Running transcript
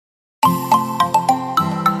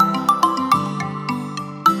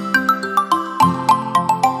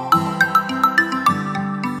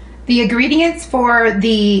The ingredients for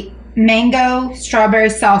the mango strawberry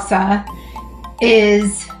salsa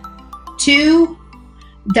is 2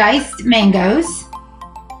 diced mangoes,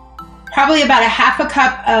 probably about a half a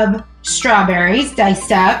cup of strawberries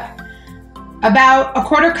diced up, about a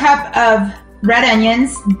 1/4 cup of red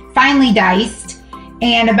onions finely diced,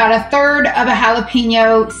 and about 1/3 of a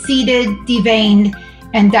jalapeno seeded, deveined,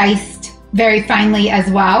 and diced very finely as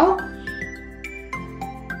well.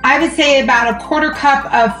 I would say about a 1/4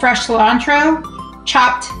 cup of fresh cilantro,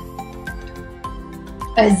 chopped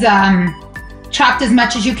as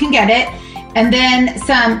much as you can get it, and then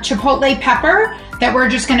some chipotle pepper that we're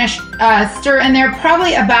just gonna stir in there,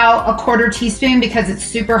 probably about a 1/4 teaspoon because it's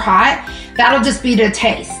super hot. That'll just be to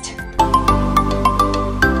taste.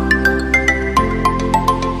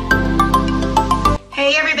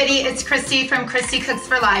 Hey everybody, it's Christy from Christy Cooks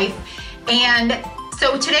For Life. And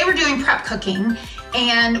so today we're doing prep cooking.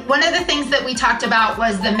 And one of the things that we talked about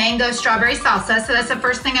was the mango strawberry salsa. So that's the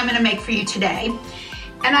first thing I'm gonna make for you today.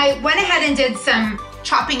 And I went ahead and did some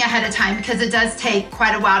chopping ahead of time because it does take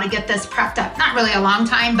quite a while to get this prepped up. Not really a long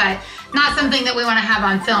time, but not something that we want to have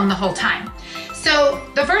on film the whole time. So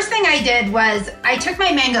the first thing I did was I took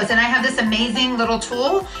my mangoes, and I have this amazing little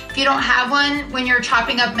tool. If you don't have one when you're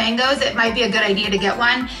chopping up mangoes, it might be a good idea to get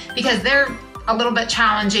one because they're a little bit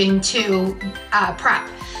challenging to prep.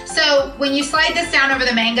 So when you slide this down over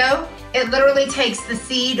the mango, it literally takes the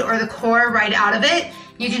seed or the core right out of it.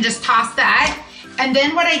 You can just toss that. And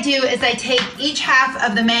then what I do is I take each half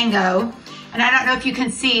of the mango, and I don't know if you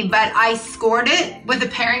can see, but I scored it with a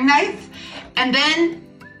paring knife. And then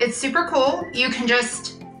it's super cool. You can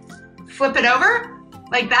just flip it over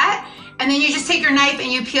like that. And then you just take your knife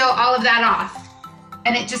and you peel all of that off.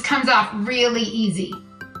 And it just comes off really easy.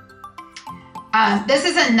 This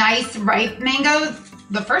is a nice ripe mango.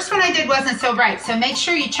 The first one I did wasn't so ripe, so make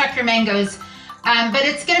sure you check your mangoes. But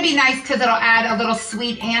it's gonna be nice because it'll add a little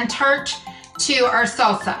sweet and tart to our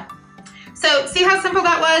salsa. So see how simple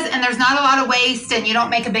that was? And there's not a lot of waste and you don't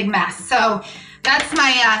make a big mess. So that's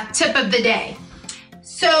my tip of the day.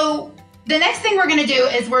 So the next thing we're gonna do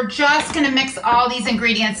is we're just gonna mix all these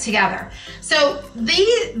ingredients together. So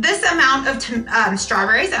this amount of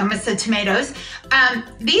strawberries, I almost said tomatoes,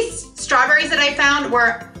 these strawberries that I found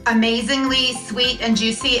were amazingly sweet and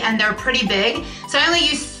juicy, and they're pretty big. So I only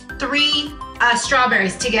used 3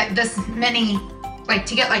 strawberries to get this many, like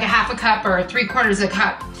to get like a half a cup or 3/4 a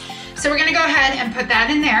cup. So we're gonna go ahead and put that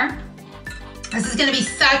in there. This is gonna be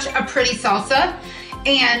such a pretty salsa.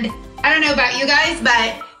 And I don't know about you guys,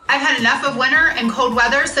 but I've had enough of winter and cold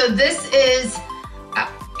weather, so this is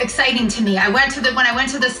exciting to me. When I went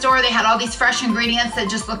to the store, they had all these fresh ingredients that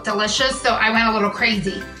just looked delicious, so I went a little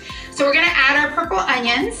crazy. So we're gonna add our purple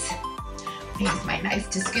onions. Use my knife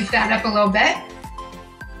to scoop that up a little bit.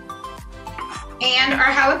 And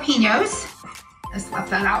our jalapenos. Just left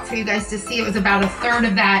that out for you guys to see. It was about 1/3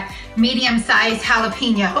 of that medium-sized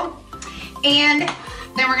jalapeno. And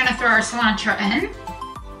then we're gonna throw our cilantro in.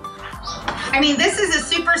 I mean, this is a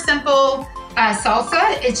super simple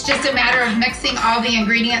salsa. It's just a matter of mixing all the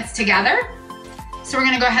ingredients together. So we're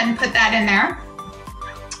gonna go ahead and put that in there.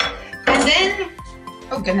 And then,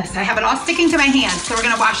 oh goodness, I have it all sticking to my hand, so we're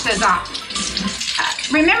gonna wash those off.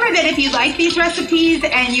 Remember that if you like these recipes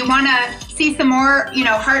and you wanna see some more,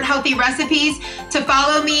 heart-healthy recipes, to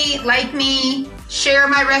follow me, like me, share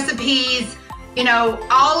my recipes,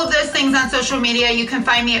 all of those things on social media. You can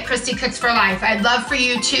find me at Christy Cooks For Life. I'd love for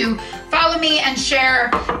you to follow me and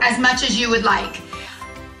share as much as you would like.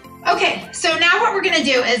 Okay, so now what we're gonna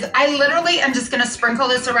do is I'm just gonna sprinkle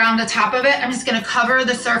this around the top of it. I'm just gonna cover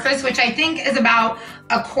the surface, which I think is about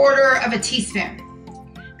a 1/4 teaspoon.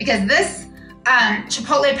 Because this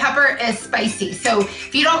chipotle pepper is spicy. So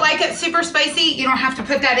if you don't like it super spicy, you don't have to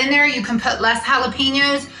put that in there. You can put less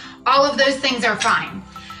jalapenos. All of those things are fine.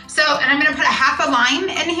 So, and I'm gonna put a half a lime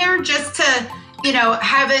in here just to,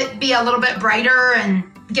 have it be a little bit brighter and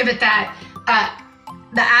give it that,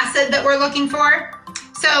 the acid that we're looking for.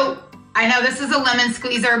 So I know this is a lemon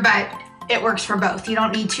squeezer, but it works for both. You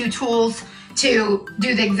don't need 2 tools to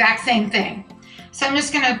do the exact same thing. So I'm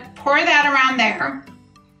just gonna pour that around there.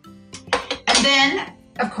 And then,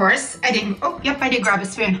 of course, I did grab a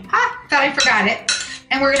spoon. Thought I forgot it.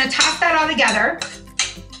 And we're gonna toss that all together.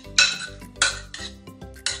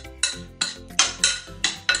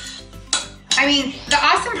 I mean, the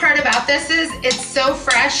awesome part about this is it's so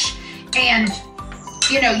fresh, and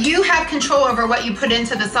you have control over what you put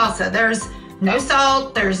into the salsa. There's no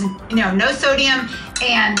salt, there's no sodium,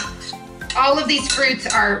 and all of these fruits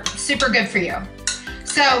are super good for you.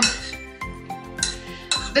 So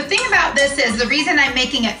the thing about this is the reason I'm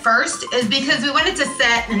making it first is because we want it to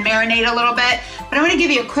set and marinate a little bit, but I want to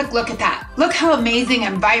give you a quick look at that. Look how amazing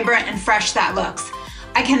and vibrant and fresh that looks.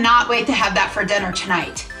 I cannot wait to have that for dinner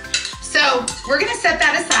tonight. So we're gonna set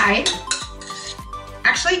that aside.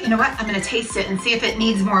 Actually, you know what? I'm gonna taste it and see if it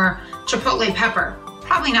needs more chipotle pepper.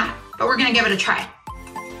 Probably not, but we're gonna give it a try.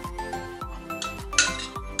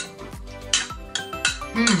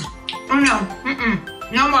 Oh no,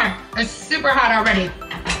 no more. It's super hot already.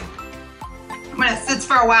 When it sits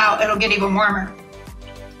for a while, it'll get even warmer.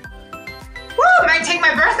 Woo, might take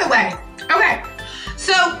my breath away. Okay,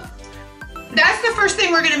 so that's the first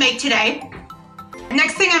thing we're gonna make today.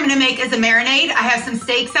 Next thing I'm gonna make is a marinade. I have some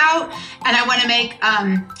steaks out and I wanna make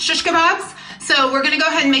shish kebabs. So we're gonna go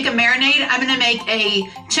ahead and make a marinade. I'm gonna make a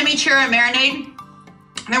chimichurri marinade.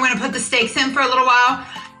 And I'm gonna put the steaks in for a little while.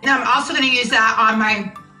 And I'm also gonna use that on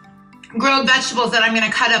my grilled vegetables that I'm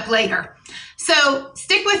gonna cut up later. So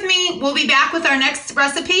stick with me. We'll be back with our next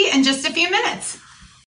recipe in just a few minutes.